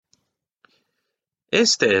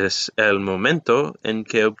Este es el momento en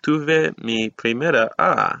que obtuve mi primera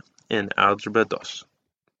A en Álgebra 2.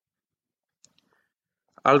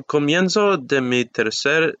 Al comienzo de mi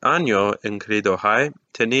tercer año en Cristo High,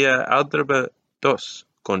 tenía Álgebra 2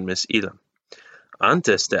 con Miss Elam.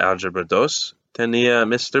 Antes de Álgebra 2, tenía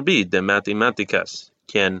Mr. B de Matemáticas,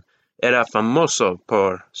 quien era famoso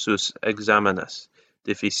por sus exámenes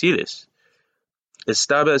difíciles.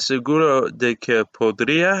 Estaba seguro de que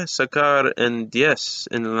podría sacar un 10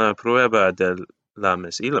 en la prueba de la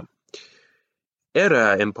Miss Elam.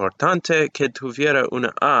 Era importante que tuviera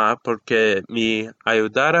una A porque me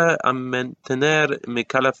ayudara a mantener mi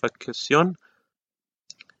calificación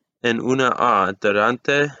en una A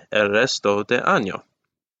durante el resto del año.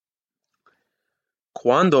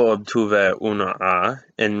 Cuando obtuve una A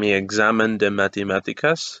en mi examen de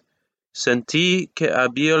matemáticas, sentí que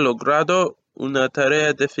había logrado una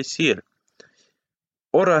tarea difícil.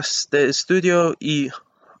 Horas de estudio y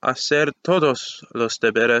hacer todos los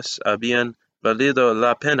deberes habían valido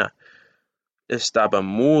la pena. Estaba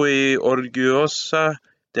muy orgullosa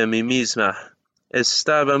de mí misma.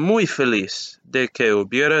 Estaba muy feliz de que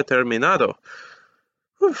hubiera terminado,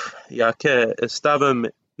 ya que estaba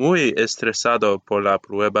muy estresado por la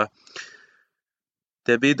prueba,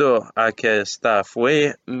 debido a que esta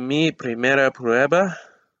fue mi primera prueba.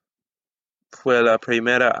 Fue la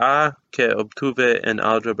primera A que obtuve en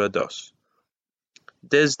Álgebra 2.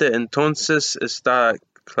 Desde entonces esta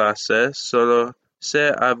clase solo se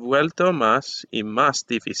ha vuelto más y más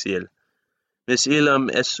difícil. Miss Elam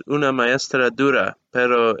es una maestra dura,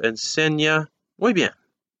 pero enseña muy bien.